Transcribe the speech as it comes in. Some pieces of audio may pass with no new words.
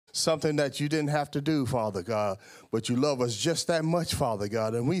something that you didn't have to do, Father God, but you love us just that much, Father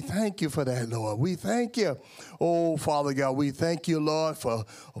God, and we thank you for that, Lord. We thank you. Oh, Father God, we thank you, Lord, for,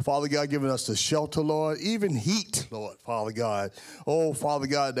 Father God, giving us the shelter, Lord, even heat, Lord, Father God. Oh, Father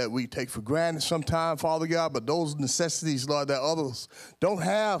God, that we take for granted sometimes, Father God, but those necessities, Lord, that others don't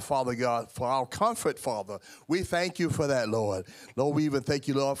have, Father God, for our comfort, Father. We thank you for that, Lord. Lord, we even thank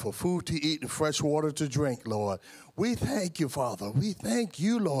you, Lord, for food to eat and fresh water to drink, Lord. We thank you, Father. We thank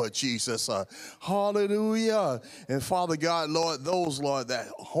you, Lord Jesus. Hallelujah. And Father God, Lord, those, Lord, that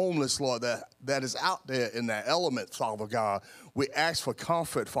homeless, Lord, that is out there in that element, Father God, we ask for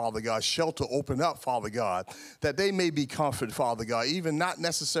comfort, Father God, shelter open up, Father God, that they may be comforted, Father God, even not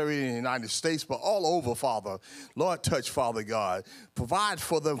necessarily in the United States, but all over, Father. Lord, touch, Father God. Provide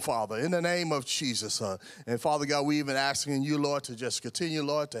for them, Father, in the name of Jesus. And Father God, we even asking you, Lord, to just continue,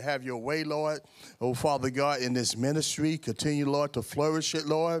 Lord, to have your way, Lord. Oh, Father God, in this ministry, continue, Lord, to flourish it,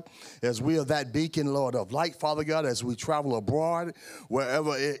 Lord, as we are that beacon, Lord, of light, Father God, as we travel abroad,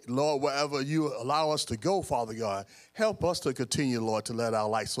 Lord, wherever you allow us to go, Father God. Help us to continue, Lord, to let our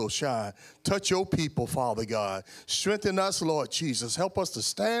light so shine. Touch your people, Father God. Strengthen us, Lord Jesus. Help us to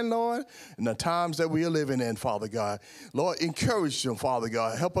stand, Lord, in the times that we are living in, Father God. Lord, encourage them, Father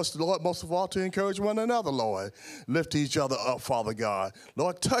God. Help us, Lord, most of all, to encourage one another, Lord. Lift each other up, Father God.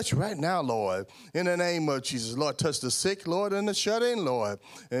 Lord, touch right now, Lord, in the name of Jesus. Lord, touch the sick, Lord, and the shut-in, Lord.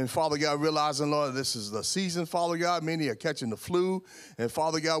 And Father God, realizing, Lord, this is the season, Father God. Many are catching the flu. And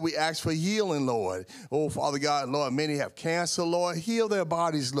Father God, we ask for healing, Lord. Oh, Father God, Lord, many have cancer, Lord. Heal their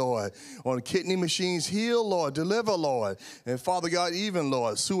bodies, Lord. On kidney machines, heal, Lord. Deliver, Lord. And Father God, even,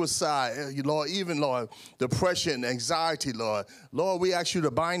 Lord, suicide, Lord, even, Lord, depression, anxiety, Lord. Lord, we ask you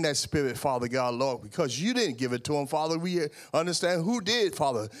to bind that spirit, Father God, Lord, because you didn't give it to them, Father. We understand who did,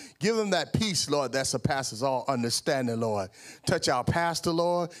 Father. Give them that peace, Lord, that surpasses all understanding, Lord. Touch our pastor,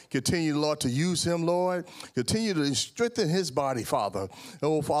 Lord. Continue, Lord, to use him, Lord. Continue to strengthen his body, Father.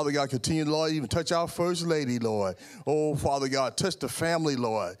 Oh, Father God, continue, Lord, even touch our first lady, Lord. Oh, Father God, touch the family,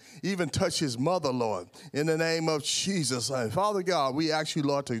 Lord. Even touch his mother, Lord, in the name of Jesus. And Father God, we ask you,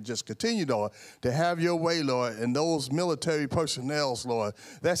 Lord, to just continue, Lord, to have your way, Lord, and those military personnel, Lord,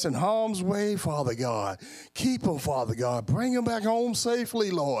 that's in harm's way, Father God. Keep them, Father God. Bring them back home safely,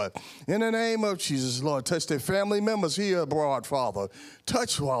 Lord. In the name of Jesus, Lord, touch their family members here abroad, Father.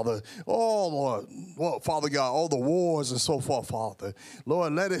 Touch, Father, all, Lord, Father God, all the wars and so forth, Father.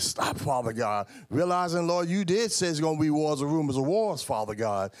 Lord, let it stop, Father God. Realizing, Lord, you did say it's going to be wars and rumors of wars, Father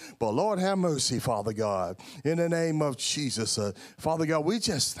God. But Lord, have mercy, Father God. In the name of Jesus, Father God, we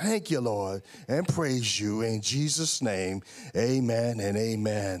just thank you, Lord, and praise you in Jesus' name. Amen and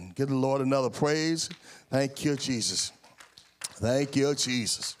amen. Give the Lord another praise. Thank you, Jesus. Thank you,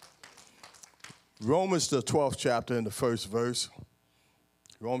 Jesus. Romans, the 12th chapter in the first verse.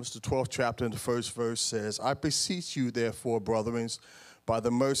 Romans, the 12th chapter in the first verse says, I beseech you, therefore, brethren, by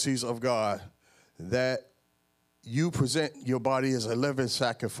the mercies of God, that you present your body as a living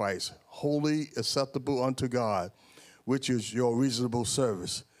sacrifice, holy, acceptable unto God, which is your reasonable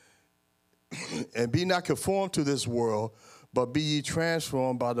service. And be not conformed to this world, but be ye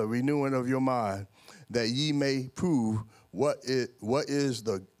transformed by the renewing of your mind, that ye may prove what is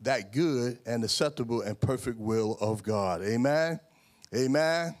that good and acceptable and perfect will of God. Amen.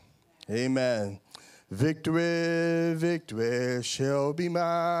 Amen. Amen. Victory, victory shall be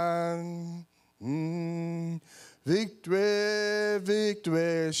mine. Victory,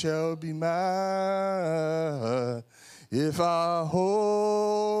 victory shall be mine. If I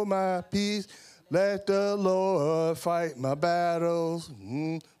hold my peace, let the Lord fight my battles.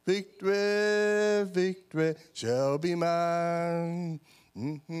 Victory, victory shall be mine.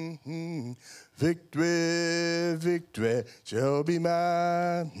 Victory, victory shall be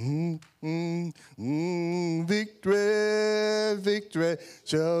mine. Victory, victory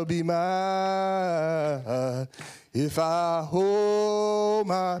shall be mine. If I hold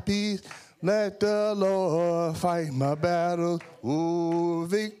my peace, let the Lord fight my battles. Oh,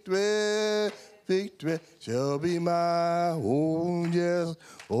 victory, victory shall be mine. Oh, yes.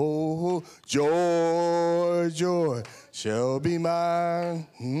 Oh, joy, joy shall be mine.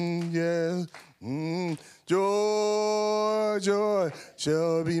 Yes. Joy, joy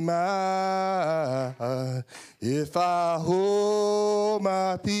shall be mine. If I hold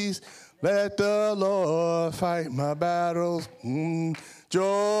my peace, let the Lord fight my battles.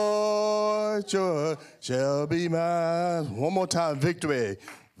 Joy, joy shall be mine. One more time, victory.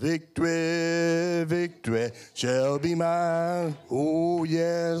 Victory, victory shall be mine. Oh,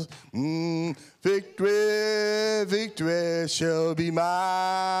 yes. Victory, victory shall be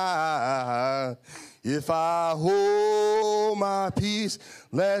mine. If I hold my peace,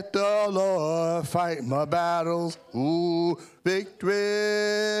 let the Lord fight my battles. Ooh,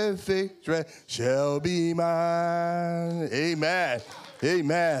 victory, victory shall be mine. Amen.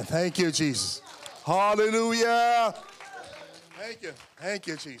 Amen. Thank you, Jesus. Hallelujah. Thank you. Thank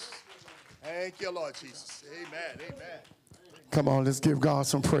you, Jesus. Thank you, Lord Jesus. Amen. Amen. Come on, let's give God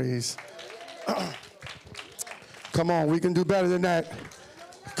some praise. Come on, we can do better than that.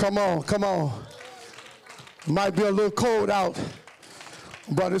 Come on, come on. Might be a little cold out,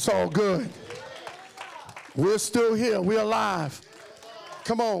 but it's all good. We're still here. We're alive.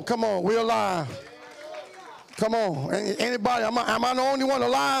 Come on, come on. We're alive. Come on. Anybody, am I the only one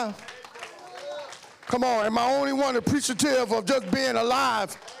alive? Come on, am I the only one appreciative of just being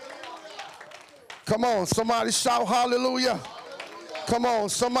alive? Come on, somebody shout hallelujah. Come on,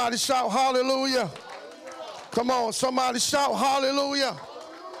 somebody shout hallelujah. Come on, somebody shout hallelujah.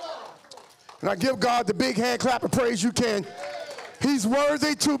 And I give God the big hand clap of praise you can. He's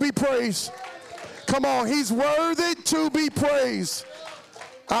worthy to be praised. Come on, he's worthy to be praised.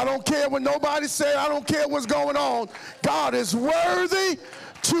 I don't care what nobody says. I don't care what's going on. God is worthy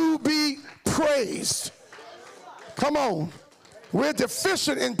to be praised. Come on. We're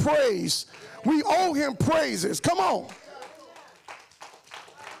deficient in praise. We owe him praises. Come on.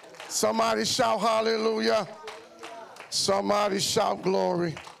 Somebody shout hallelujah. Somebody shout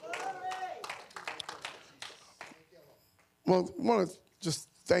glory. Well, I want to just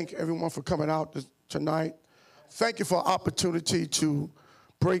thank everyone for coming out tonight. Thank you for the opportunity to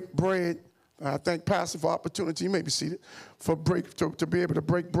break bread. I thank Pastor for the opportunity, you may be seated, to be able to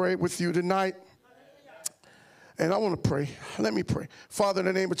break bread with you tonight. And I want to pray. Let me pray. Father, in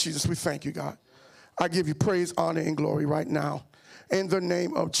the name of Jesus, we thank you, God. I give you praise, honor, and glory right now. In the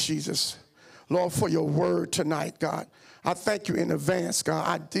name of Jesus. Lord, for your word tonight, God. I thank you in advance, God.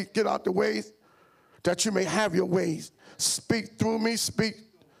 I did get out the way that you may have your ways. Speak through me, speak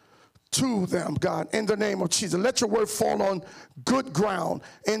to them, God, in the name of Jesus. Let your word fall on good ground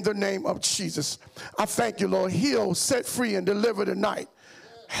in the name of Jesus. I thank you, Lord. Heal, set free, and deliver tonight.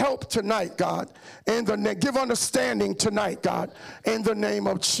 Help tonight, God. In the name, give understanding tonight, God, in the name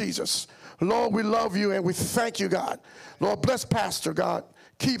of Jesus. Lord, we love you and we thank you, God. Lord, bless Pastor, God.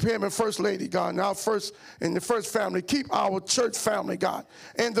 Keep him and First Lady, God, and in the first family. Keep our church family, God,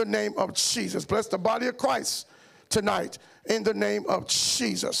 in the name of Jesus. Bless the body of Christ tonight, in the name of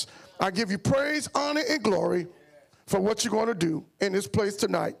Jesus. I give you praise, honor, and glory for what you're going to do in this place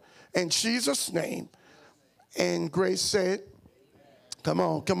tonight. In Jesus' name. And Grace said, come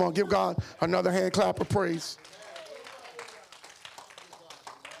on, give God another hand clap of praise.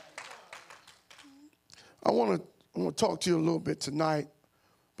 I want to talk to you a little bit tonight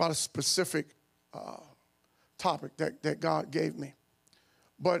about a specific topic that God gave me.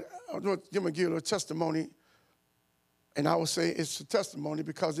 But I'm going to give you a testimony, and I will say it's a testimony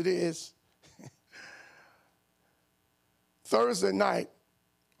because it is. Thursday night,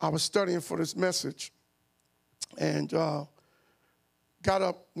 I was studying for this message, and got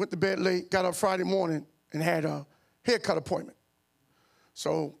up, went to bed late, got up Friday morning, and had a haircut appointment.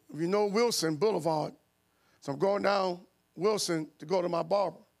 So if you know Wilson Boulevard, so I'm going down Wilson to go to my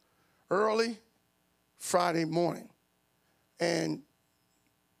barber early Friday morning. And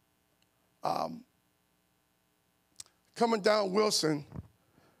coming down Wilson,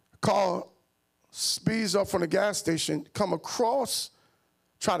 car speeds up from the gas station, come across,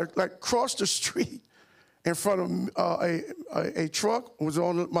 try to cross the street in front of a truck was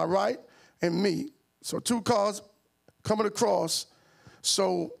on my right and me. So two cars coming across.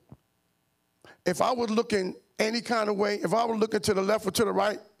 So if I was looking any kind of way, if I was looking to the left or to the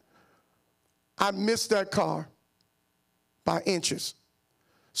right, I missed that car by inches.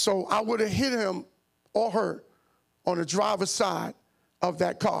 So I would have hit him or her on the driver's side of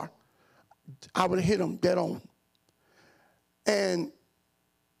that car. I would have hit him dead on. And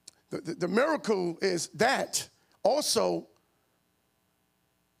the miracle is that also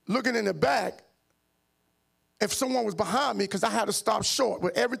looking in the back, if someone was behind me, because I had to stop short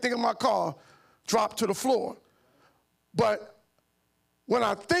with everything in my car dropped to the floor. But when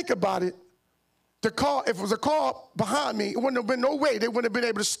I think about it, the car, if it was a car behind me, it wouldn't have been no way they wouldn't have been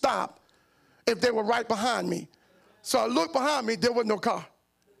able to stop if they were right behind me. So I looked behind me, there was no car.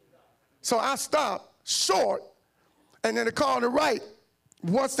 So I stopped short, and then the car on the right,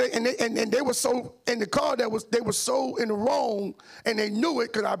 once they were so in the car they were so in the wrong, and they knew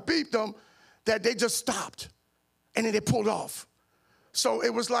it because I beeped them, that they just stopped, and then they pulled off. So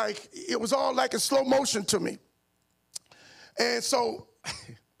it was all like in slow motion to me. And so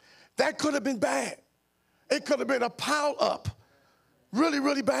that could have been bad. It could have been a pile up, really,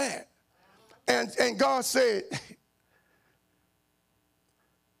 really bad. And God said,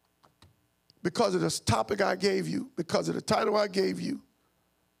 because of this topic I gave you, because of the title I gave you,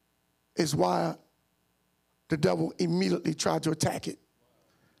 is why the devil immediately tried to attack it.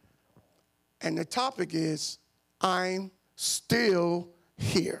 And the topic is, I'm still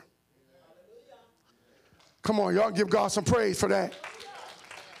here. Come on, y'all give God some praise for that.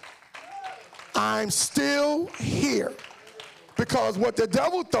 I'm still here. Because what the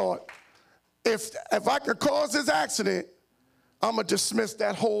devil thought, if I could cause this accident, I'm going to dismiss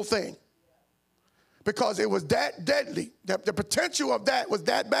that whole thing. Because it was that deadly. The potential of that was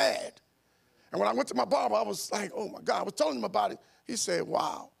that bad. And when I went to my barber, I was like, oh, my God. I was telling him about it. He said,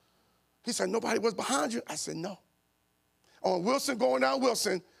 wow. He said, nobody was behind you? I said, no. On Wilson, going down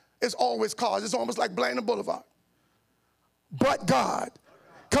Wilson, it's always cars. It's almost like Blaine Boulevard. But God.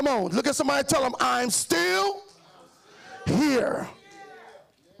 Come on, look at somebody and tell them, I'm still here.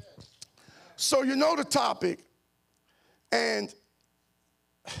 So you know the topic. And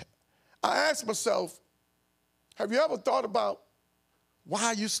I asked myself, have you ever thought about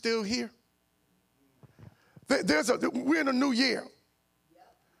why you're still here? We're in a new year.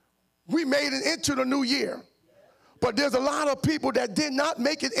 We made it into the new year. But there's a lot of people that did not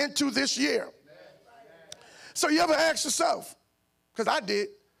make it into this year. So you ever ask yourself, because I did,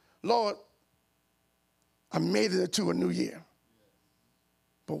 Lord, I made it into a new year.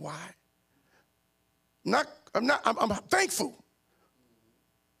 But why? I'm thankful.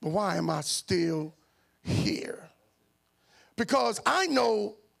 But why am I still here? Because I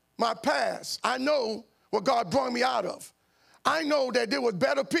know my past. I know what God brought me out of. I know that there were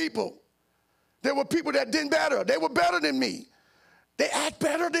better people. There were people that did better. They were better than me. They act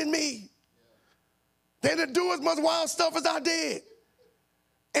better than me. They didn't do as much wild stuff as I did.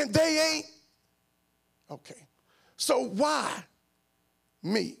 And they ain't. Okay. So why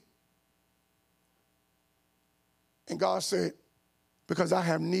me? And God said, because I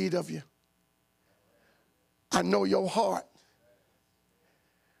have need of you. I know your heart.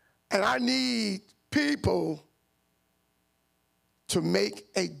 And I need people to make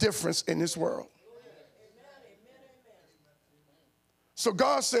a difference in this world. So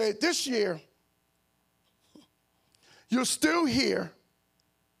God said, this year, you're still here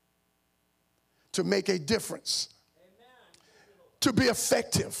to make a difference, to be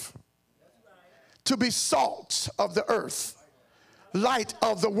effective, to be salt of the earth, light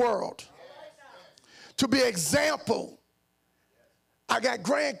of the world, to be example. I got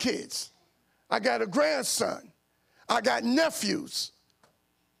grandkids. I got a grandson. I got nephews.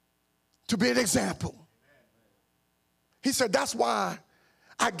 To be an example. He said, that's why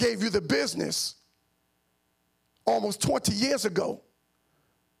I gave you the business almost 20 years ago.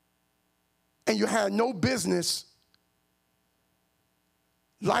 And you had no business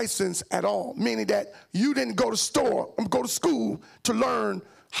license at all, meaning that you didn't go to school to learn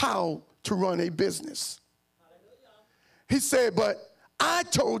how to run a business. He said, but I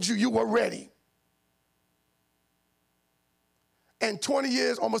told you were ready. And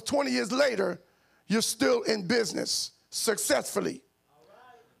almost 20 years later, you're still in business successfully.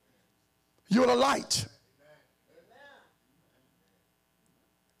 You're the light.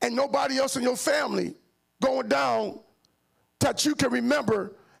 And nobody else in your family going down that you can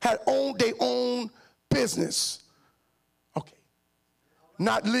remember had owned their own business. Okay.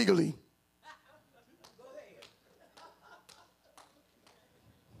 Not legally.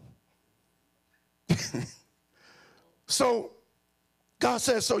 So God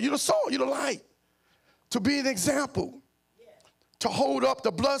says, so you're the salt, you're the light, to be an example, to hold up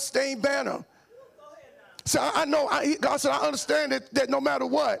the bloodstained banner. See, I know, God said, I understand that no matter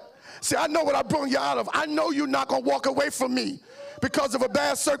what. See, I know what I brought you out of. I know you're not going to walk away from me because of a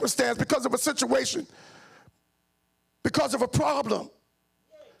bad circumstance, because of a situation, because of a problem.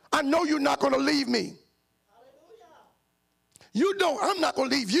 I know you're not going to leave me. You know I'm not going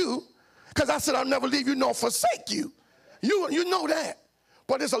to leave you because I said I'll never leave you nor forsake you. You know that.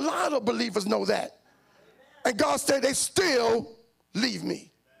 But there's a lot of believers know that. And God said they still leave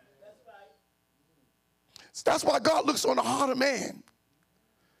me. That's why God looks on the heart of man.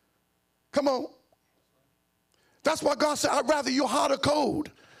 Come on. That's why God said, I'd rather you hot or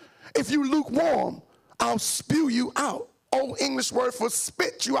cold. If you lukewarm, I'll spew you out. Old English word for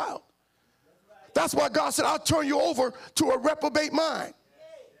spit you out. That's why God said, I'll turn you over to a reprobate mind.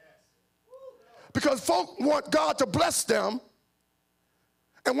 Because folk want God to bless them,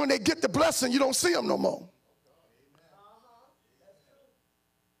 and when they get the blessing, you don't see them no more.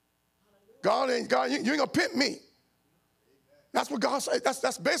 God, you ain't gonna pimp me. That's what God said.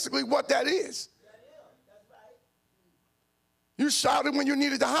 That's basically what that is. You shouted when you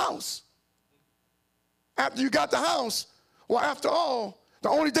needed the house. after you got the house, well, after all, the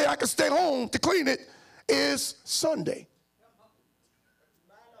only day I can stay home to clean it is Sunday.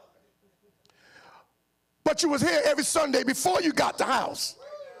 But you was here every Sunday before you got the house.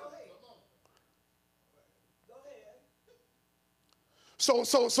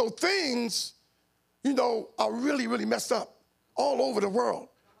 So things, you know, are really, really messed up all over the world.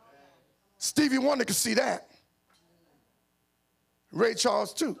 Stevie Wonder could see that. Ray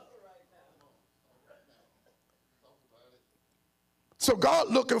Charles too. So God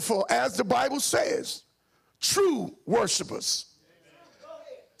looking for, as the Bible says, true worshipers.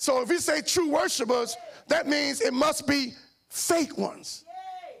 So if he say true worshipers, that means it must be fake ones.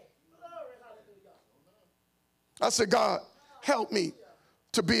 I said, God, help me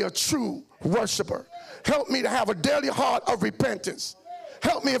to be a true worshiper. Help me to have a daily heart of repentance.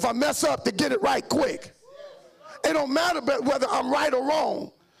 Help me if I mess up to get it right quick. It don't matter whether I'm right or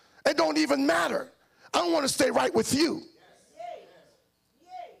wrong. It don't even matter. I want to stay right with you.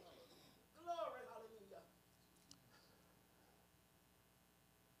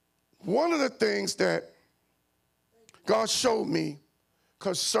 One of the things that God showed me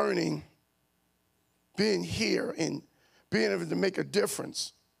concerning being here and being able to make a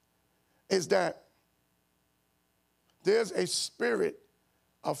difference is that there's a spirit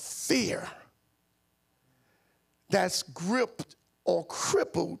of fear that's gripped or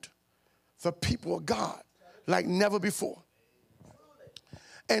crippled the people of God like never before.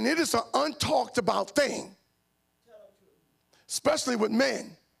 And it is an untalked about thing, especially with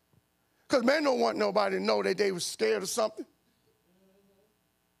men. Because men don't want nobody to know that they were scared of something.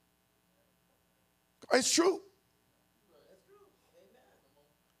 It's true.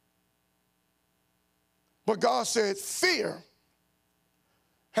 But God said fear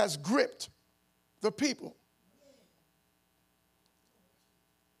has gripped the people.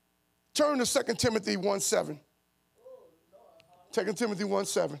 Turn to 2 Timothy 1:7. 2 Timothy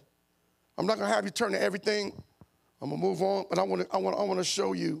 1:7. I'm not going to have you turn to everything. I'm going to move on, but I want to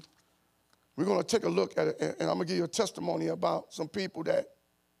show you. We're going to take a look at it, and I'm going to give you a testimony about some people that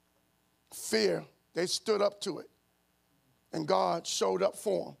fear, they stood up to it, and God showed up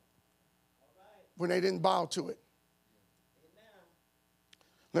for them when they didn't bow to it.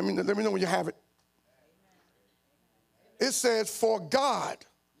 Let me know when you have it. It says, for God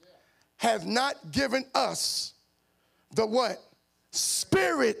has not given us the what?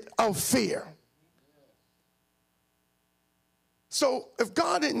 Spirit of fear. So if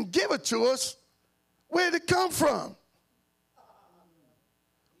God didn't give it to us, where did it come from?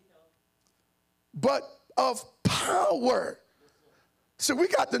 But of power. So we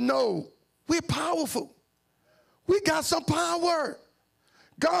got to know we're powerful. We got some power.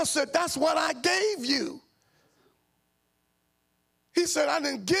 God said, that's what I gave you. He said, I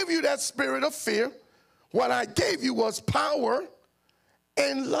didn't give you that spirit of fear. What I gave you was power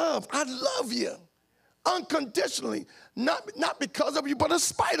and love. I love you unconditionally, not because of you, but in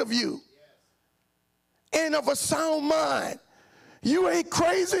spite of you. And of a sound mind. You ain't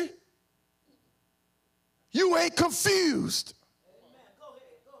crazy. You ain't confused.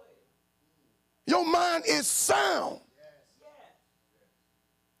 Your mind is sound.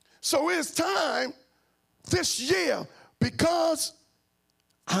 So it's time this year, because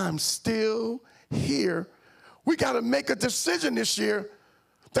I'm still here, we got to make a decision this year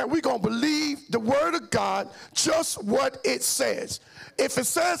that we're going to believe the word of God just what it says. If it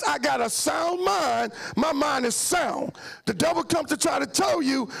says I got a sound mind, my mind is sound. The devil comes to try to tell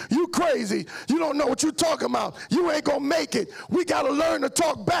you, you crazy. You don't know what you're talking about. You ain't going to make it. We got to learn to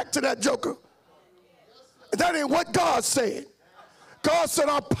talk back to that joker. That ain't what God said. God said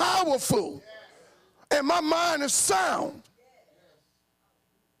I'm powerful and my mind is sound.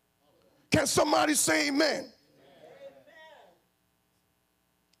 Can somebody say amen?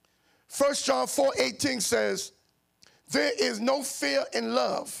 1 John 4:18 says, there is no fear in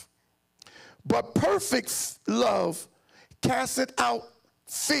love, but perfect love casteth out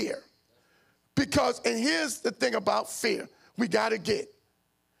fear. Because, and here's the thing about fear, we got to get.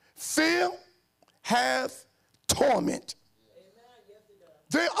 Fear hath torment.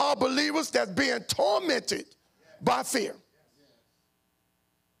 There are believers that's being tormented by fear.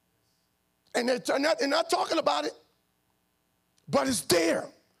 And they're not talking about it, but it's there.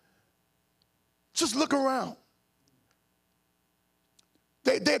 Just look around.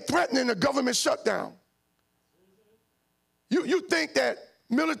 They're threatening a government shutdown. You think that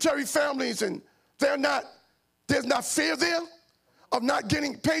military families and there's not fear there of not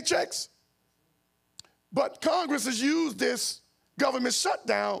getting paychecks? But Congress has used this government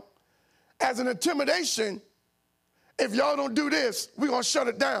shutdown as an intimidation. If y'all don't do this, we're going to shut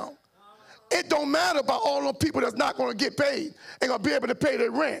it down. it don't matter about all those people that's not going to get paid, ain't going to be able to pay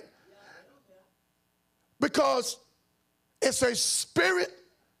their rent. Because it's a spirit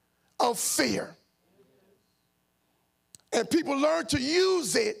of fear. And people learn to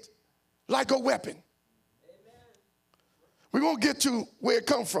use it like a weapon. We're going to get to where it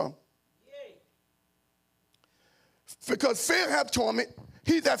comes from. Because fear hath torment.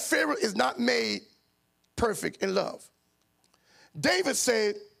 He that feareth is not made perfect in love. David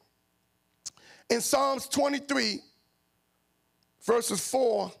said in Psalms 23, verses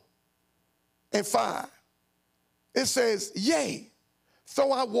 4 and 5, it says, yea,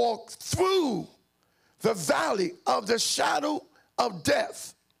 though I walk through the valley of the shadow of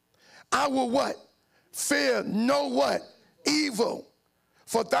death, I will what? Fear no what? Evil.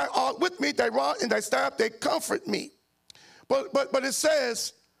 For thou art with me, thy rod and thy staff, they comfort me. But it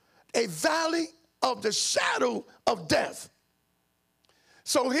says, a valley of the shadow of death.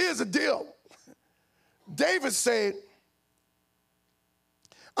 So here's the deal. David said,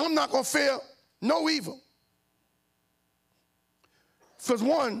 I'm not going to fear no evil. Because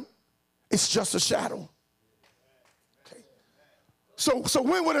one, it's just a shadow. Okay. So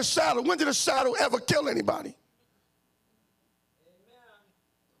when did a shadow ever kill anybody?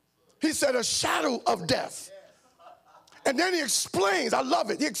 He said a shadow of death. And then he explains, I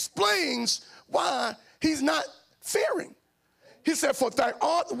love it, he explains why he's not fearing. He said, for thou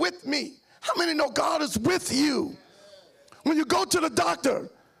art with me. How many know God is with you? When you go to the doctor,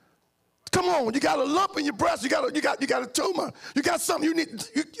 come on, you got a lump in your breast, you got a tumor, you got something you need,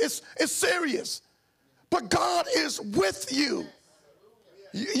 it's serious. But God is with you.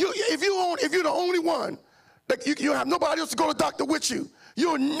 If you're the only one, that you have nobody else to go to the doctor with you,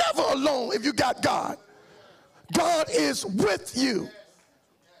 you're never alone if you got God. God is with you.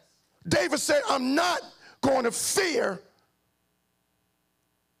 David said, I'm not going to fear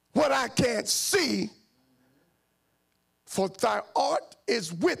what I can't see, for thy art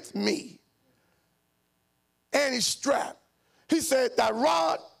is with me. And he's strapped. He said, thy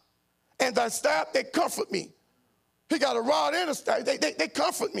rod and thy staff, they comfort me. He got a rod and a staff. They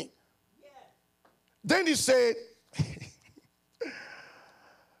comfort me. Yeah. Then he said,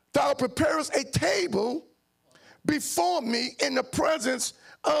 thou preparest a table before me in the presence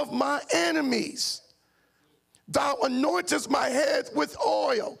of my enemies. Thou anointest my head with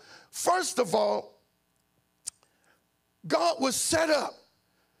oil. First of all, God was set up.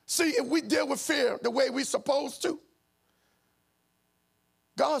 See, if we deal with fear the way we're supposed to,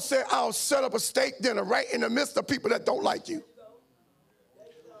 God said, I'll set up a steak dinner right in the midst of people that don't like you.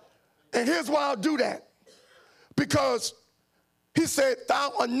 And here's why I'll do that. Because he said,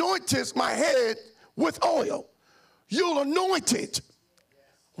 thou anointest my head with oil. You'll anoint it.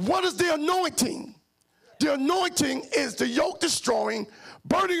 What is the anointing? The anointing is the yoke-destroying,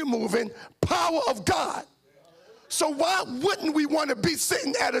 burden-removing power of God. So why wouldn't we want to be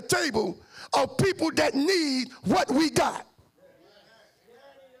sitting at a table of people that need what we got?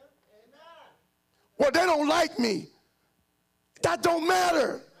 Well, they don't like me. That don't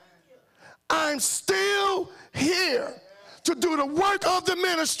matter. I'm still here to do the work of the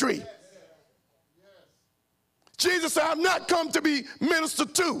ministry. Jesus said, I've not come to be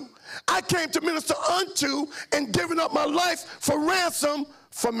ministered to. I came to minister unto and giving up my life for ransom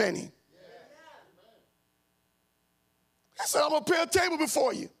for many. He said, I'm going to prepare a table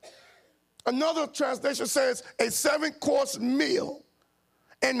before you. Another translation says, a 7-course meal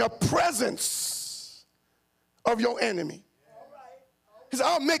in the presence of your enemy. He said,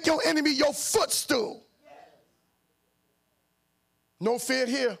 I'll make your enemy your footstool. No fear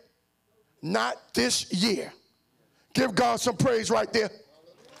here. Not this year. Give God some praise right there.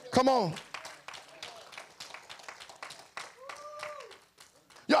 Come on.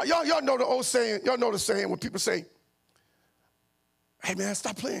 Y'all know the old saying, y'all know the saying when people say, hey man,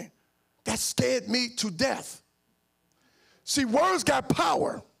 stop playing. That scared me to death. See, words got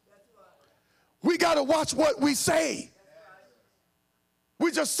power. We got to watch what we say.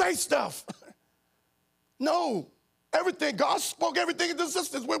 We just say stuff. No, everything, God spoke everything into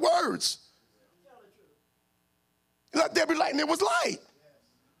existence with words. Let there be light, and there was light.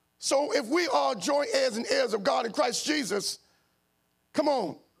 So if we are joint heirs and heirs of God in Christ Jesus, come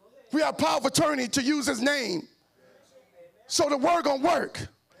on, we have power of attorney to use his name. So the word gonna work.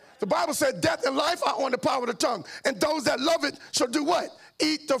 The Bible said death and life are on the power of the tongue, and those that love it shall do what?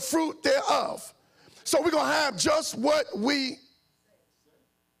 Eat the fruit thereof. So we're gonna have just what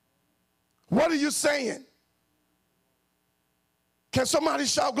are you saying? Can somebody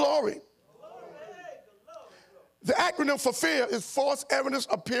shout glory? The acronym for fear is false evidence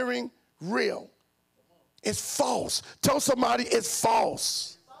appearing real. It's false. Tell somebody it's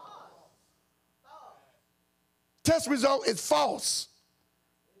false. test result is false.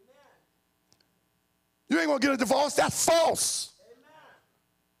 You ain't going to get a divorce. That's false.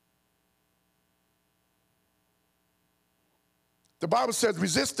 The Bible says,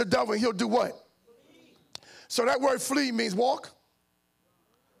 resist the devil and he'll do what? Flee. So that word flee means walk.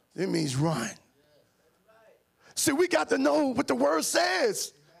 It means run. See, we got to know what the word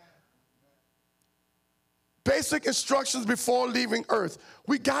says. Basic instructions before leaving earth.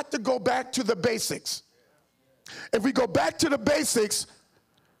 We got to go back to the basics. If we go back to the basics,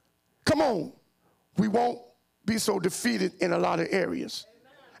 come on, we won't be so defeated in a lot of areas.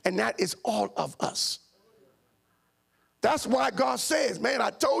 And that is all of us. That's why God says, man,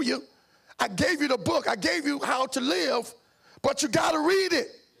 I told you, I gave you the book, I gave you how to live, but you got to read it.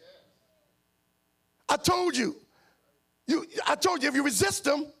 I told you if you resist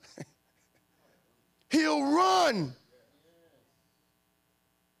him, he'll run.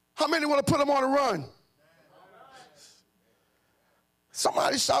 How many want to put him on a run?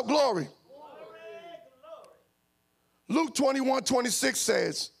 Somebody shout glory. Luke 21:26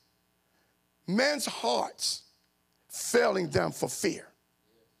 says, men's hearts failing them for fear.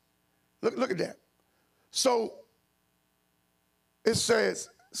 Look at that. So it says,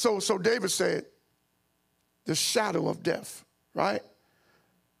 so David said, the shadow of death, right?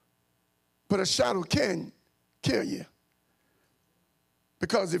 But a shadow can kill you.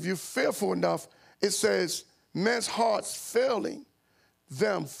 Because if you're fearful enough, it says, men's hearts failing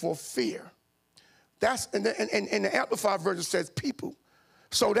them for fear. That's, and the Amplified version says people.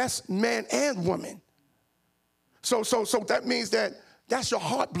 So that's man and woman. So that means that's your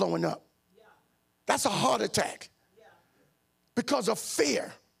heart blowing up. Yeah. That's a heart attack. Yeah. Because of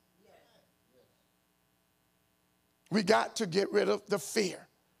fear. Yeah. We got to get rid of the fear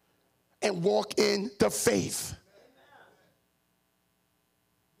and walk in the faith. Yes, Lord.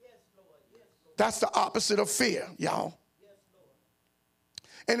 Yes, Lord. That's the opposite of fear, y'all. Yes,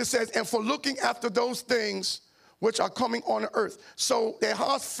 Lord. And it says, and for looking after those things which are coming on the earth. So their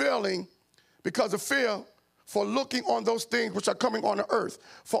hearts failing because of fear, for looking on those things which are coming on the earth,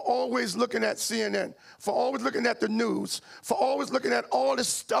 for always looking at CNN, for always looking at the news, for always looking at all this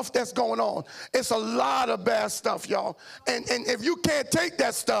stuff that's going on. It's a lot of bad stuff, y'all. And if you can't take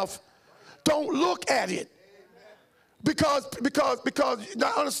that stuff, don't look at it. Because you're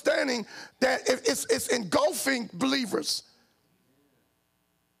not understanding that it's engulfing believers.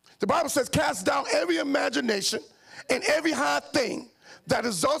 The Bible says, cast down every imagination and every high thing that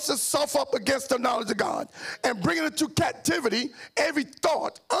exalts itself up against the knowledge of God, and bringing into captivity every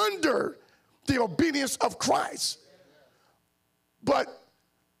thought under the obedience of Christ. But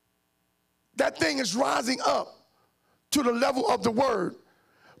that thing is rising up to the level of the word,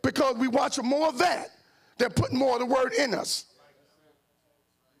 because we watch more of that than putting more of the word in us.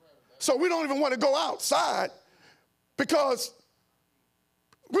 So we don't even want to go outside, because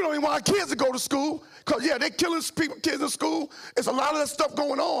we don't even want our kids to go to school, because, yeah, they're killing kids in school. There's a lot of that stuff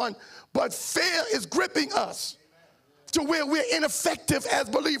going on, but fear is gripping us to where we're ineffective as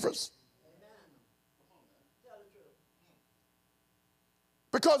believers.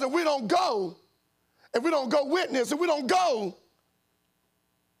 Because if we don't go witness, if we don't go,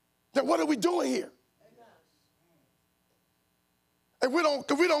 then what are we doing here? If we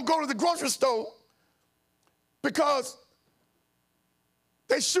don't go to the grocery store because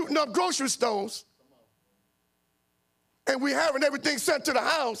they shooting up grocery stores and we having everything sent to the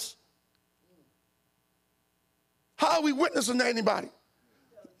house, how are we witnessing to anybody?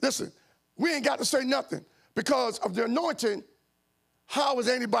 Listen, we ain't got to say nothing, because of the anointing. How is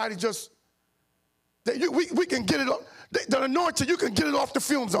anybody just, we can get it off, the anointing, you can get it off the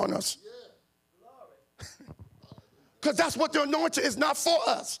fumes on us. Because that's what the anointing is, not for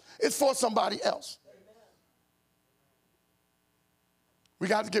us. It's for somebody else. We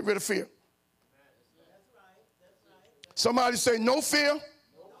got to get rid of fear. Somebody say, no fear,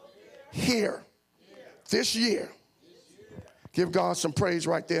 here, this year. Give God some praise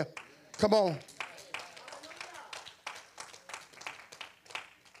right there. Come on.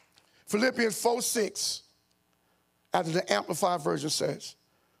 Philippians 4:6, after the Amplified version says,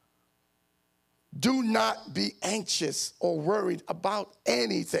 do not be anxious or worried about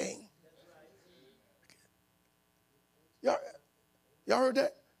anything. Y'all heard that?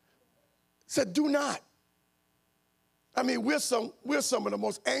 It said, do not. I mean, we're some of the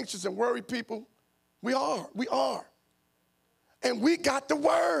most anxious and worried people. We are. And we got the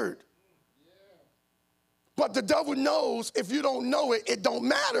word. But the devil knows if you don't know it, it don't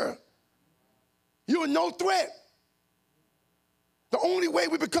matter. You're no threat. The only way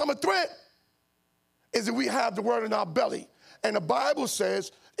we become a threat is if we have the word in our belly. And the Bible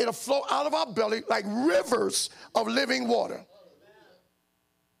says It'll flow out of our belly like rivers of living water.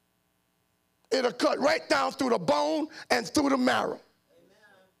 It'll cut right down through the bone and through the marrow.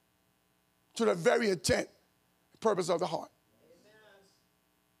 To the very intent, purpose of the heart.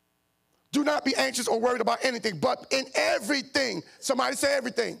 Do not be anxious or worried about anything, but in everything. Somebody say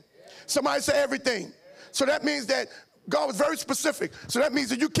everything. Somebody say everything. So that means that God was very specific. So that means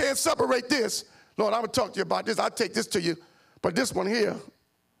that you can't separate this. Lord, I'm going to talk to you about this. I'll take this to you. But this one here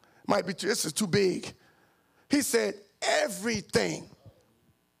might be, this is too big. He said everything.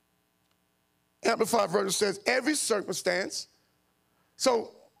 Amplified version says every circumstance.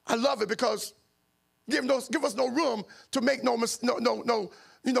 So I love it because give us no room to make no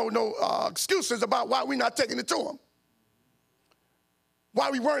excuses about why we're not taking it to him. Why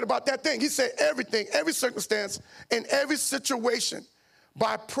are we worried about that thing? He said everything, every circumstance, and every situation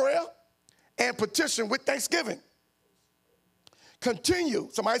by prayer and petition with thanksgiving. Continue.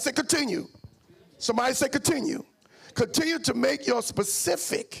 Somebody say continue. Somebody say continue. Continue to make your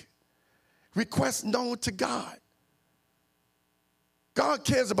specific requests known to God. God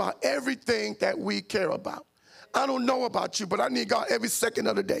cares about everything that we care about. I don't know about you, but I need God every second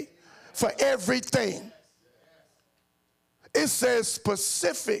of the day for everything. It says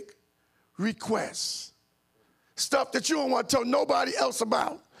specific requests. Stuff that you don't want to tell nobody else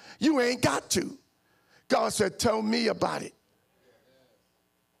about. You ain't got to. God said, tell me about it.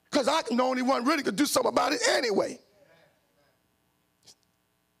 Because I'm the only one really could do something about it anyway.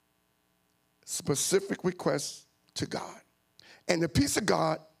 Specific requests to God. And the peace of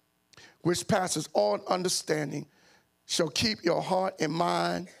God, which passes all understanding, shall keep your heart and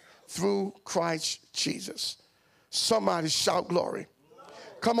mind through Christ Jesus. Somebody shout glory.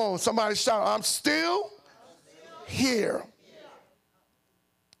 Come on, somebody shout, I'm still here.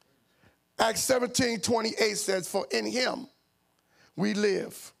 Acts 17:28 says, for in him we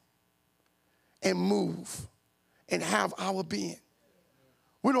live and move and have our being.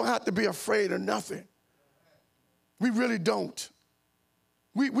 We don't have to be afraid of nothing. We really don't.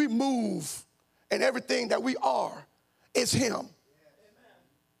 We move, and everything that we are is him.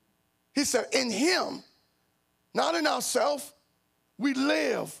 He said, in him, not in ourselves, we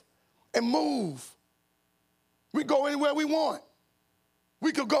live and move. We go anywhere we want.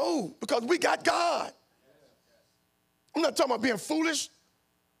 We could go because we got God. I'm not talking about being foolish.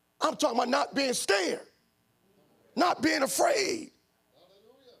 I'm talking about not being scared, not being afraid.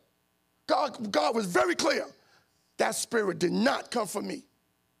 God was very clear. That spirit did not come from me.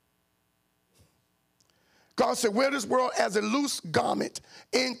 God said, wear this world as a loose garment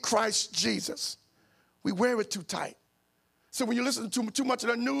in Christ Jesus. We wear it too tight. So when you listen to too much of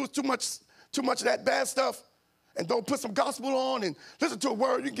the news, too much of that bad stuff, and don't put some gospel on and listen to a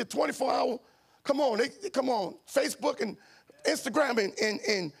word, you can get 24 hours. Come on, come on. Facebook and Instagram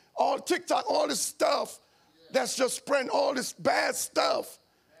and all TikTok, all this stuff that's just spreading all this bad stuff.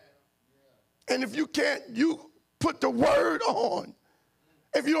 And if you can't, you put the word on.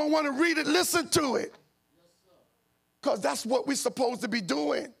 If you don't want to read it, listen to it. Because that's what we're supposed to be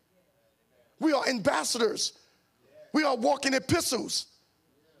doing. We are ambassadors. We are walking epistles.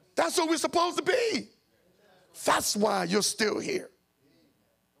 That's what we're supposed to be. That's why you're still here.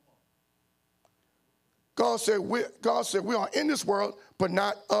 God said we are in this world, but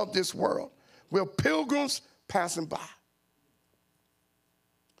not of this world. We're pilgrims passing by.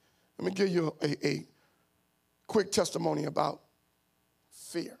 Let me give you a quick testimony about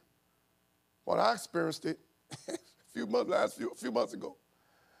fear. Well, I experienced it a few months ago.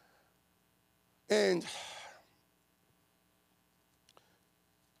 And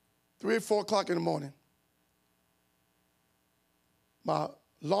 3 or 4 o'clock in the morning, my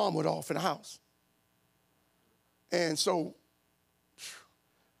alarm went off in the house. And so,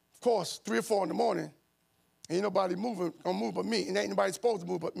 of course, 3 or 4 in the morning, ain't nobody gonna move but me, and ain't nobody supposed to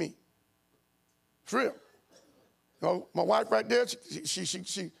move but me. It's real. You know, my wife right there,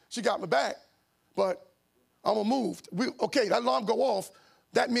 she got my back, but I'm gonna move. Okay, that alarm go off,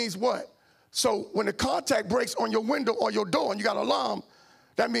 that means what? So when the contact breaks on your window or your door and you got an alarm,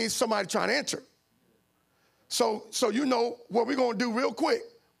 that means somebody trying to enter. So you know what we're gonna do real quick.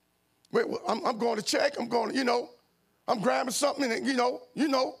 I'm going to check, I'm going to, I'm grabbing something and,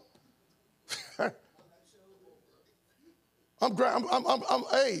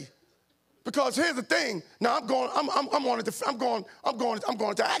 hey, because here's the thing. Now I'm going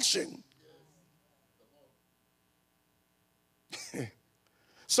into action.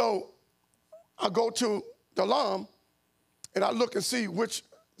 So I go to the alarm and I look and see which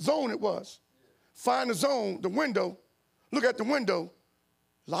zone it was. Find the zone, the window, look at the window,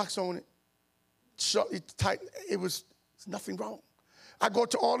 locks on it, shut it tight. It's nothing wrong. I go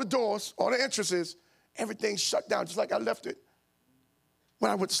to all the doors, all the entrances, everything's shut down just like I left it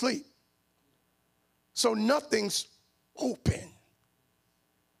when I went to sleep. So nothing's open.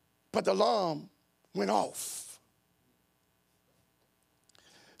 But the alarm went off.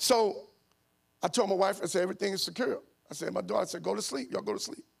 So I told my wife, I said, everything is secure. I said, my daughter said, go to sleep. Y'all go to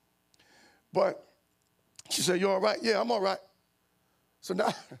sleep. But she said, you all right? Yeah, I'm all right. So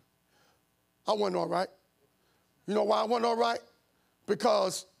now I wasn't all right. You know why I wasn't all right?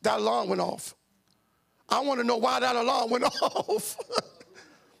 Because that alarm went off. I want to know why that alarm went off.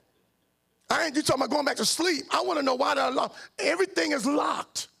 I ain't you talking about going back to sleep. I want to know why that alarm. Everything is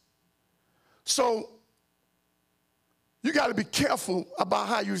locked. So you got to be careful about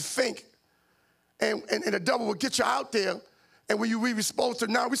how you think. And the devil will get you out there. And when we're supposed to,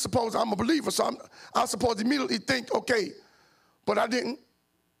 now we're supposed, I'm a believer, so I'm supposed to immediately think, okay, but I didn't.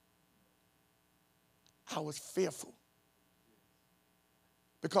 I was fearful.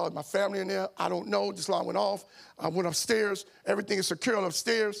 Because my family in there, I don't know, this alarm went off. I went upstairs. Everything is secure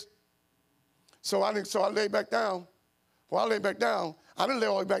upstairs. So I laid back down. Well, I laid back down. I didn't lay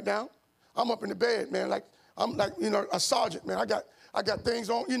all the way back down. I'm up in the bed, man, I'm like, a sergeant, man. I got things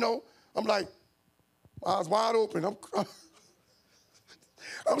on, I'm like, eyes wide open.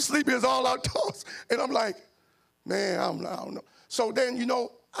 I'm sleepy as all outdoors. And I'm like, man, I don't know. So then,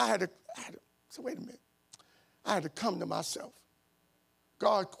 I had to, so wait a minute. I had to come to myself.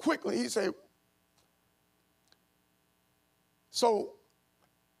 God quickly, he said, so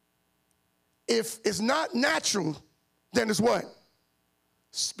if it's not natural, then it's what?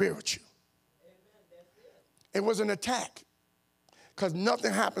 Spiritual. It was an attack because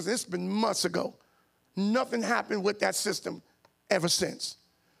nothing happens. It's been months ago. Nothing happened with that system ever since.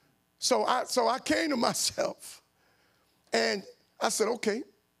 So I came to myself and I said, okay,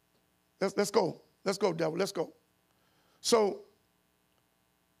 let's go. Let's go, devil, let's go. So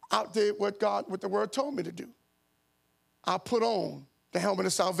I did what the word told me to do. I put on the helmet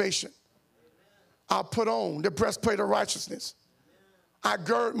of salvation. I put on the breastplate of righteousness. I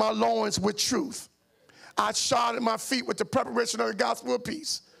gird my loins with truth. I shod at my feet with the preparation of the gospel of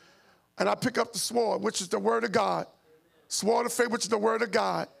peace. And I pick up the sword, which is the word of God. Sword of faith, which is the word of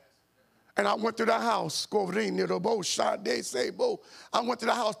God. And I went through the house. I went through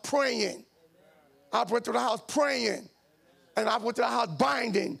the house praying. I went through the house praying. And I went to the house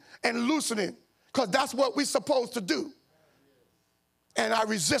binding and loosening. Because that's what we're supposed to do. And I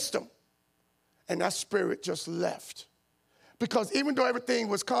resist them. And that spirit just left. Because even though everything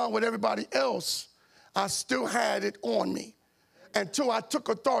was calm with everybody else, I still had it on me until I took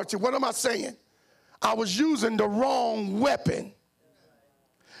authority. What am I saying? I was using the wrong weapon.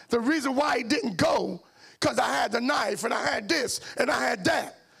 The reason why it didn't go, because I had the knife and I had this and I had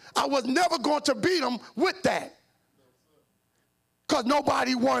that. I was never going to beat them with that because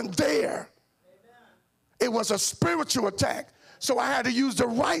nobody wasn't there. It was a spiritual attack. So I had to use the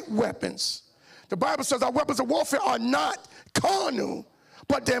right weapons. The Bible says our weapons of warfare are not carnal,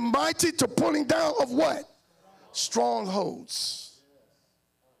 but they're mighty to pulling down of what? Strongholds.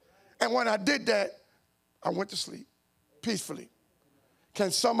 And when I did that, I went to sleep peacefully.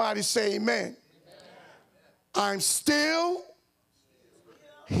 Can somebody say amen? I'm still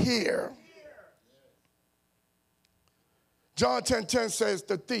here. John 10:10 says,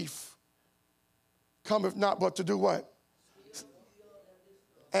 the thief cometh not but to do what?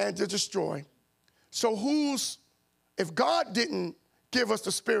 And to destroy. So if God didn't give us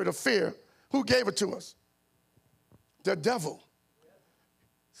the spirit of fear, who gave it to us? The devil.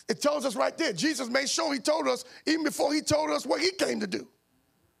 It tells us right there. Jesus made sure he told us, even before he told us what he came to do.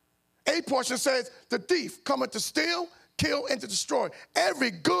 A portion says, the thief cometh to steal, kill, and to destroy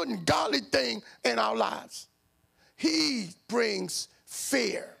every good and godly thing in our lives. He brings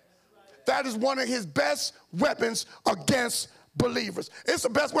fear. That is one of his best weapons against believers. It's the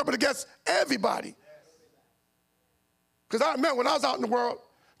best weapon against everybody. Because I remember when I was out in the world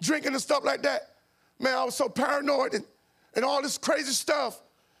drinking and stuff like that, man, I was so paranoid and all this crazy stuff,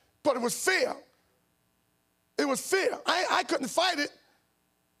 but it was fear. It was fear. I couldn't fight it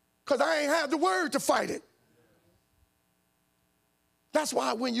because I ain't have the word to fight it. That's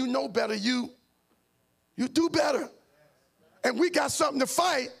why when you know better, you do better. And we got something to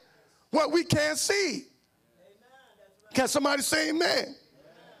fight what we can't see. Can somebody say amen?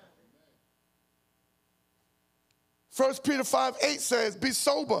 1 Peter 5:8 says, be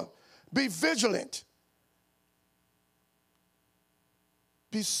sober, be vigilant.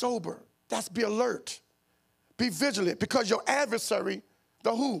 Be sober. That's be alert. Be vigilant because your adversary,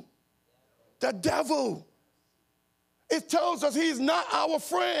 the who? The devil. It tells us he's not our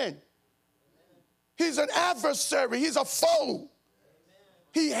friend. He's an adversary. He's a foe.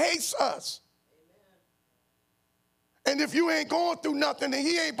 He hates us. And if you ain't going through nothing and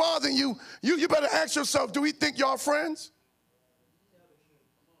he ain't bothering you, you better ask yourself, do we think y'all friends?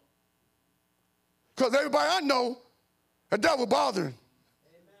 Because everybody I know, the devil bothering.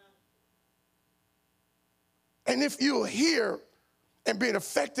 And if you're here and being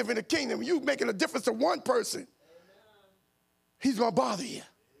effective in the kingdom, you making a difference to one person, he's going to bother you.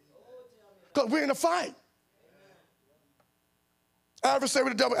 Because we're in a fight. Adversary of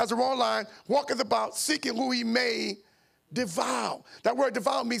the devil, as a wrong line, walketh about seeking who he may devour. That word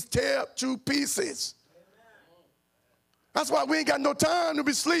devour means tear to pieces. That's why we ain't got no time to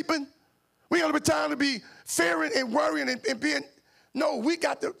be sleeping. We ain't got no time to be fearing and worrying and being. No, we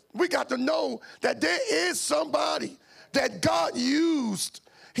got to know that there is somebody that God used.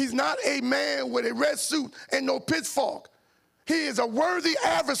 He's not a man with a red suit and no pitchfork. He is a worthy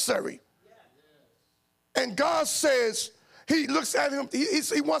adversary. And God says, he looks at him,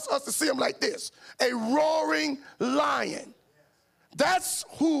 he wants us to see him like this, a roaring lion. That's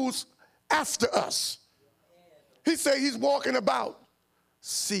who's after us. He said he's walking about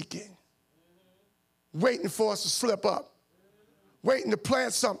seeking, waiting for us to slip up, waiting to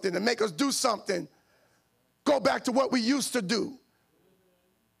plant something and make us do something, go back to what we used to do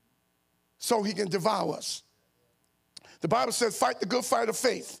so he can devour us. The Bible says, fight the good fight of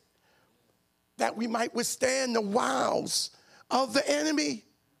faith, that we might withstand the wiles of the enemy.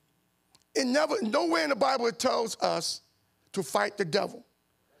 Nowhere in the Bible it tells us to fight the devil.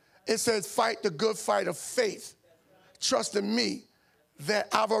 It says fight the good fight of faith. Trust in me that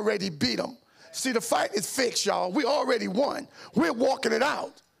I've already beat him. See, the fight is fixed, y'all. We already won. We're walking it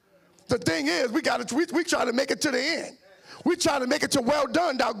out. The thing is, we try to make it to the end. We try to make it to well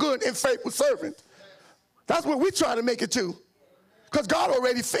done, thou good and faithful servant. That's what we try to make it to. Because God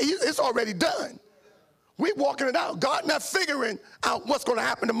it's already done. We're walking it out. God not figuring out what's going to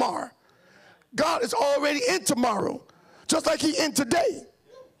happen tomorrow. God is already in tomorrow, just like he in today.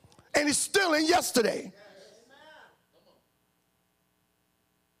 And he's still in yesterday.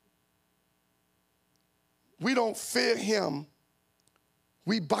 We don't fear him.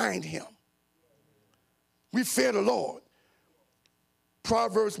 We bind him. We fear the Lord.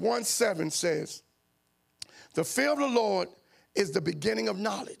 Proverbs 1:7 says, the fear of the Lord is the beginning of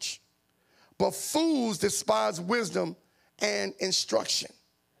knowledge, but fools despise wisdom and instruction.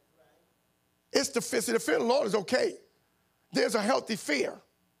 It's the fear. See, the fear of the Lord is okay. There's a healthy fear.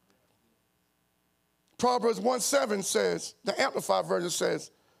 Proverbs 1:7 says, the Amplified Version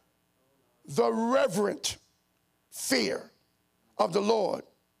says, the reverent fear of the Lord.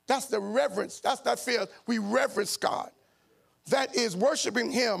 That's the reverence. That's that fear. We reverence God. That is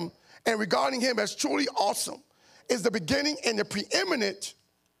worshiping him and regarding him as truly awesome is the beginning and the preeminent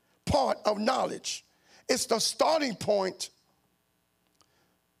part of knowledge. It's the starting point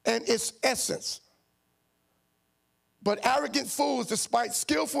and its essence. But arrogant fools despite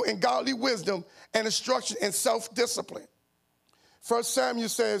skillful and godly wisdom and instruction and self-discipline. 1 Samuel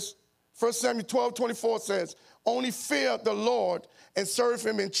 12:24 says, only fear the Lord and serve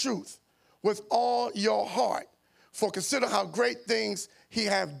him in truth with all your heart. For consider how great things he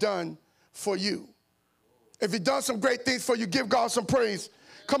have done for you. If he's done some great things for you, give God some praise.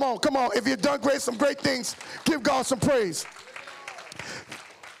 Come on. If you've done some great things, give God some praise.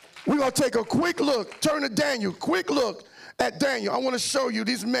 We're going to take a quick look. Turn to Daniel. Quick look at Daniel. I want to show you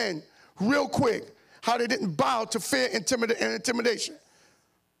these men real quick, how they didn't bow to fear and intimidation.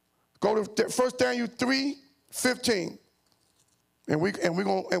 Go to 1 Daniel 3:15. And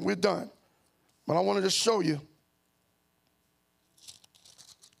we're done. But I wanted to show you.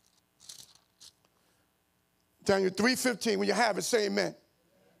 Daniel 3:15, when you have it, say amen.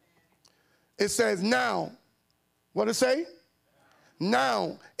 It says, now, what does it say?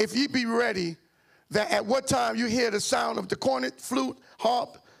 Now, if ye be ready, that at what time you hear the sound of the cornet, flute,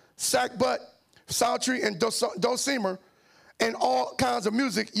 harp, sackbut, psaltery, and dulcimer, and all kinds of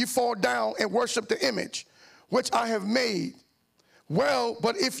music, you fall down and worship the image, which I have made. Well,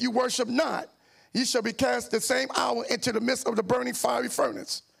 but if you worship not, ye shall be cast the same hour into the midst of the burning fiery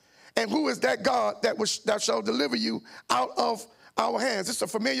furnace. And who is that God that shall deliver you out of our hands? It's a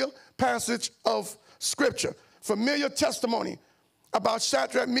familiar passage of scripture, familiar testimony about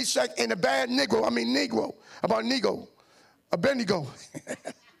Shadrach, Meshach, and Abednego,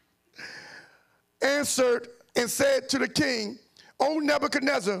 answered and said to the king, O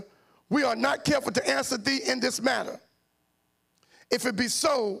Nebuchadnezzar, we are not careful to answer thee in this matter. If it be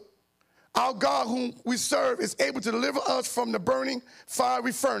so, our God whom we serve is able to deliver us from the burning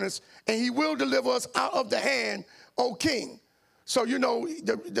fiery furnace, and he will deliver us out of the hand, O king. So, you know,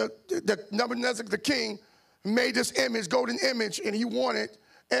 the Nebuchadnezzar, the king, made this image, golden image, and he wanted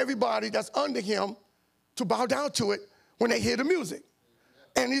everybody that's under him to bow down to it when they hear the music.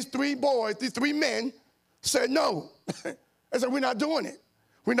 And these three boys, these three men said no. They said, we're not doing it.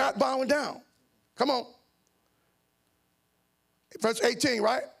 We're not bowing down. Come on. Verse 18,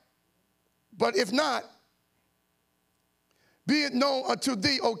 right? But if not, be it known unto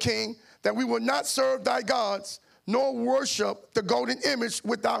thee, O king, that we will not serve thy gods, nor worship the golden image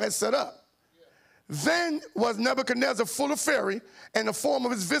which thou hast set up. Then was Nebuchadnezzar full of fury, and the form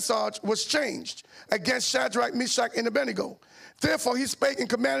of his visage was changed against Shadrach, Meshach, and Abednego. Therefore he spake and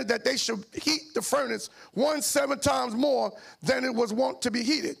commanded that they should heat the furnace 7 times more than it was wont to be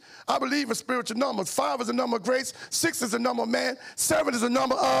heated. I believe in spiritual numbers. 5 is the number of grace, 6 is the number of man, 7 is the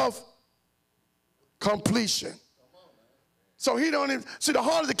number of completion. So he don't even, see, the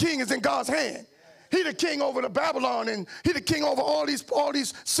heart of the king is in God's hand. He the king over the Babylon, and he the king over all these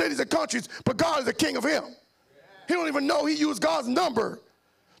cities and countries, but God is the king of him. He don't even know he used God's number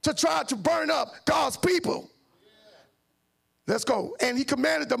to try to burn up God's people. Let's go. And he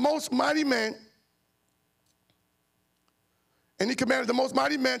commanded the most mighty men,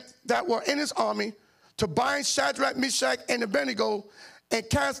 that were in his army to bind Shadrach, Meshach, and Abednego and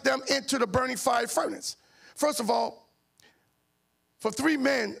cast them into the burning fire furnace. First of all, for 3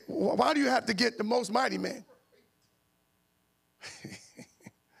 men, why do you have to get the most mighty men?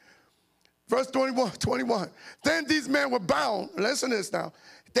 Verse 21. Then these men were bound. Listen to this now.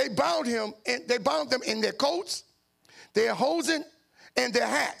 They bound him, and they bound them in their coats, their hosen, and their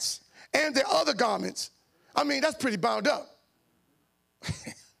hats, and their other garments. I mean, that's pretty bound up.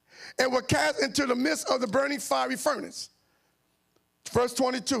 And were cast into the midst of the burning fiery furnace. Verse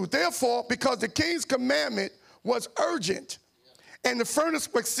 22. Therefore, because the king's commandment was urgent, and the furnace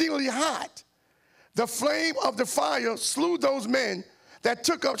was exceedingly hot, the flame of the fire slew those men that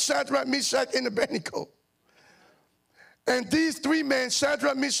took up Shadrach, Meshach, and Abednego. And these 3 men,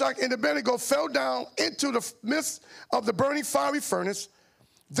 Shadrach, Meshach, and Abednego, fell down into the midst of the burning fiery furnace.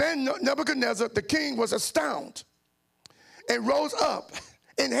 Then Nebuchadnezzar, the king, was astounded and rose up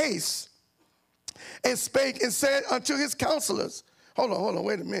in haste and spake and said unto his counselors, hold on,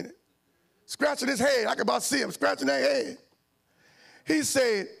 wait a minute. Scratching his head, I can about see him scratching their head. He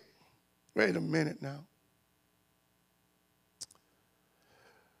said, wait a minute now.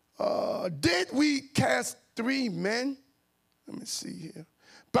 Did we cast 3 men? Let me see here.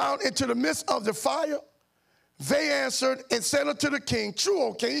 Bound into the midst of the fire? They answered and said unto the king, true,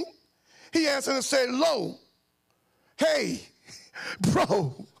 O king. He answered and said, lo, hey,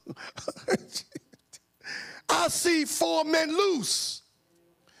 bro, I see 4 men loose.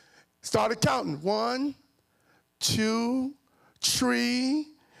 Started counting. 1, 2, 3,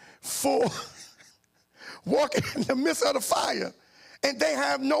 4. Walking in the midst of the fire. And they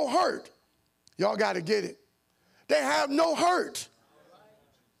have no hurt. Y'all got to get it. They have no hurt.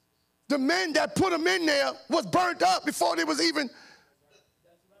 The men that put them in there was burnt up before they was even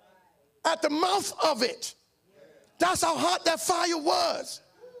at the mouth of it. That's how hot that fire was.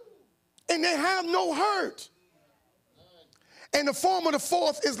 And they have no hurt. And the form of the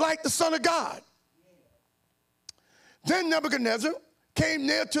 4th is like the Son of God. Then Nebuchadnezzar came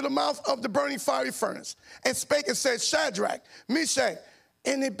near to the mouth of the burning fiery furnace and spake and said, Shadrach, Meshach,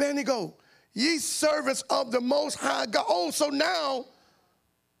 and Abednego, ye servants of the Most High God. Oh, so now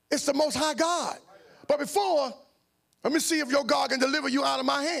it's the Most High God. But before, let me see if your God can deliver you out of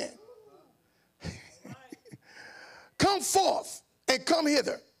my hand. Come forth and come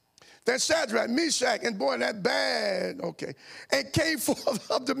hither. Then Shadrach, Meshach, and boy, that bad, okay, and came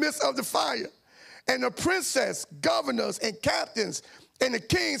forth of the midst of the fire. And the princess, governors, and captains, and the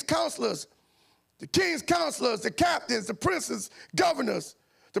king's counselors, the captains, the princes, governors,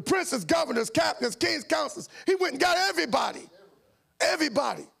 captains, king's counselors. He went and got everybody.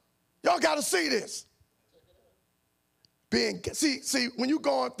 Everybody. Y'all got to see this. See, when you're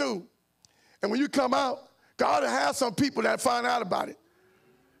going through and when you come out, God will have some people that find out about it.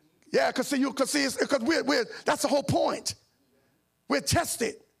 Yeah, because that's the whole point. We're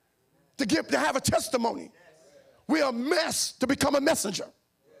tested to have a testimony. We are meant to become a messenger.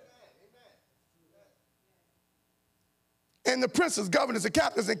 And the princes, governors, and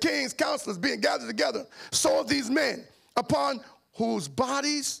captains, and kings, counselors being gathered together, saw these men upon whose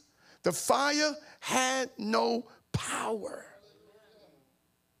bodies the fire had no power.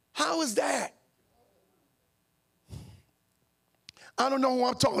 How is that? I don't know who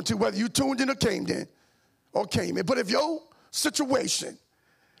I'm talking to, whether you tuned in or came in. But if your situation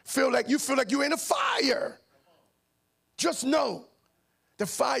feel like you're in a fire, just know the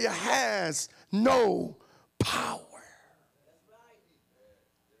fire has no power.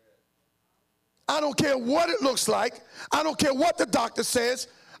 I don't care what it looks like. I don't care what the doctor says.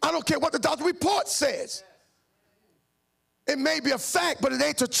 I don't care what the doctor report says. It may be a fact, but it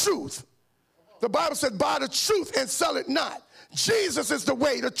ain't the truth. The Bible says, buy the truth and sell it not. Jesus is the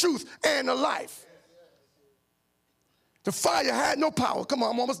way, the truth, and the life. The fire had no power. Come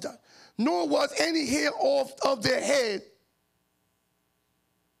on, I'm almost done. Nor was any hair off of their head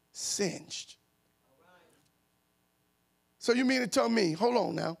singed. So you mean to tell me, hold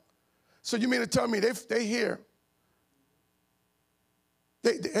on now. So you mean to tell me they hear,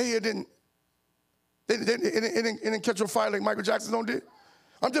 they hear didn't catch on fire like Michael Jackson did?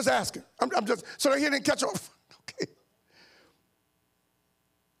 I'm just asking. I'm just, so they hear didn't catch on fire. Okay.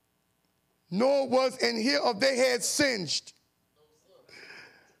 Nor was any hair of their head singed.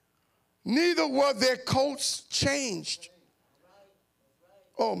 Neither were their coats changed.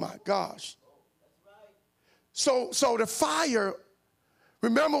 Oh my gosh. So the fire,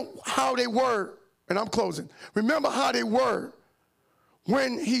 remember how they were, and I'm closing. Remember how they were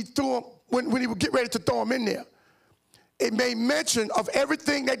when he threw them, when he would get ready to throw them in there. It made mention of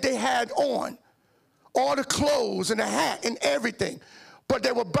everything that they had on, all the clothes and the hat and everything. But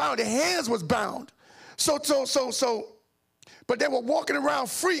they were bound, their hands was bound. But they were walking around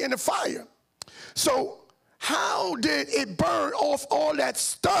free in the fire. So how did it burn off all that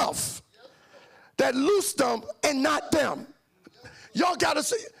stuff that loosed them and not them? Y'all gotta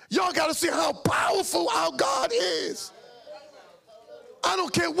see how powerful our God is. I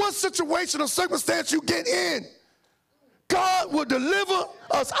don't care what situation or circumstance you get in, God will deliver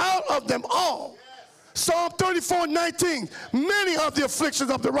us out of them all. Psalm 34:19, many of the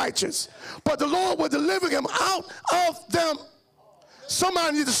afflictions of the righteous, but the Lord will deliver them out of them.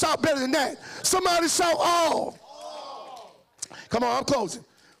 Somebody needs to shout better than that. Somebody shout all. Come on, I'm closing.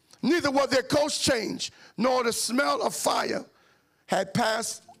 Neither was their coats changed, nor the smell of fire had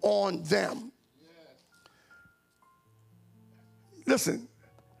passed on them. Listen,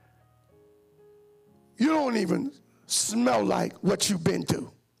 you don't even smell like what you've been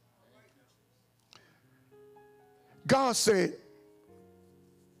through. God said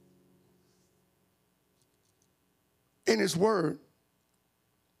in his word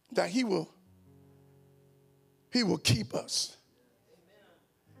that he will keep us.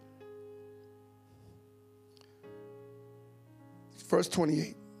 Verse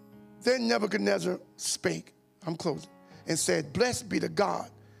 28. Then Nebuchadnezzar spake, I'm closing, and said, blessed be the God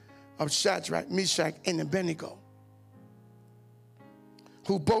of Shadrach, Meshach, and Abednego,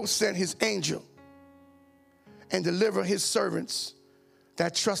 who both sent his angel and delivered his servants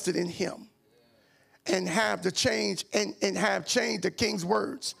that trusted in him, and have changed the king's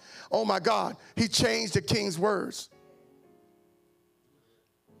words. Oh my God, he changed the king's words.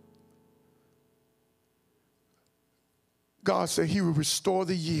 God said he will restore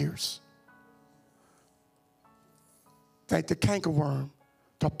the years that the cankerworm,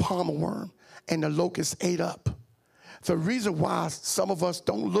 the palmer worm, and the locust ate up. The reason why some of us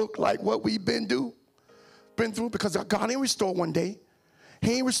don't look like what we've been through, because God ain't restored one day.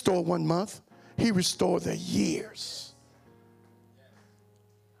 He ain't restored 1 month. He restored the years.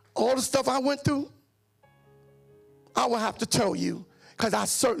 All the stuff I went through, I will have to tell you, because I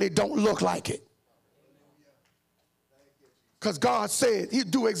certainly don't look like it. Because God said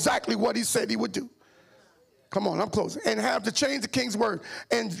he'd do exactly what he said he would do. Come on, I'm closing. And have to change the king's word,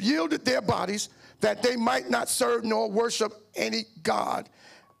 and yielded their bodies that they might not serve nor worship any God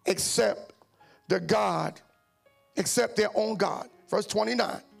except their own God. Verse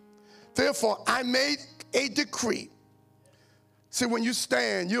 29. Therefore, I made a decree. See, when you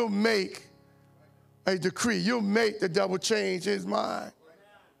stand, you'll make a decree. You'll make the devil change his mind.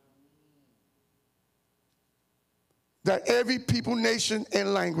 That every people, nation,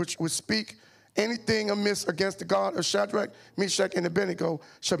 and language would speak anything amiss against the God of Shadrach, Meshach, and Abednego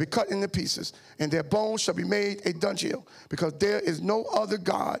shall be cut into pieces, and their bones shall be made a dunghill, because there is no other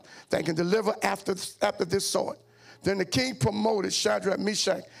God that can deliver after this sort. Then the king promoted Shadrach,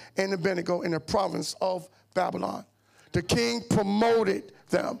 Meshach, and Abednego in the province of Babylon. The king promoted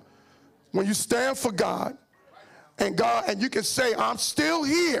them. When you stand for God, and you can say, I'm still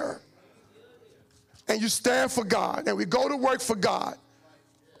here, and you stand for God, and we go to work for God,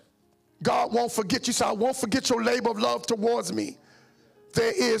 God won't forget you. So I won't forget your labor of love towards me.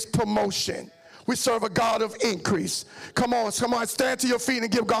 There is promotion. We serve a God of increase. Come on, stand to your feet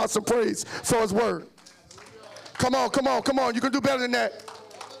and give God some praise for his word. Come on. You can do better than that.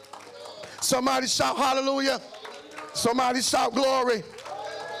 Somebody shout hallelujah. Somebody shout glory.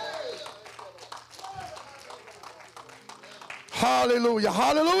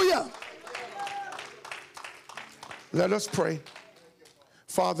 Hallelujah. Let us pray.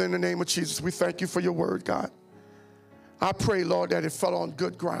 Father, in the name of Jesus, we thank you for your word, God. I pray, Lord, that it fell on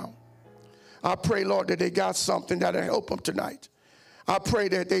good ground. I pray, Lord, that they got something that'll help them tonight. I pray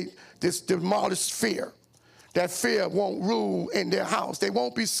that this demolished fear, that fear won't rule in their house. They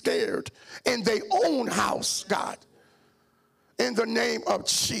won't be scared in their own house, God, in the name of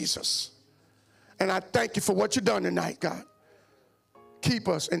Jesus. And I thank you for what you've done tonight, God. Keep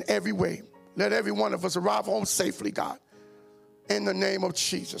us in every way. Let every one of us arrive home safely, God, in the name of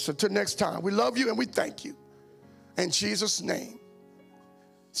Jesus. Until next time, we love you and we thank you. In Jesus' name.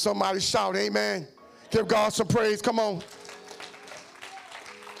 Somebody shout amen. Give God some praise. Come on.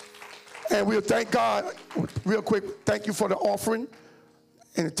 And we'll thank God real quick. Thank you for the offering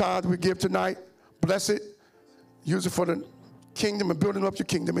and the tithe we give tonight. Bless it. Use it for the kingdom and building up your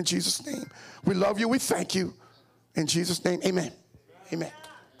kingdom in Jesus' name. We love you. We thank you. In Jesus' name, amen. Amen.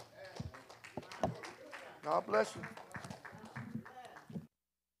 God bless you.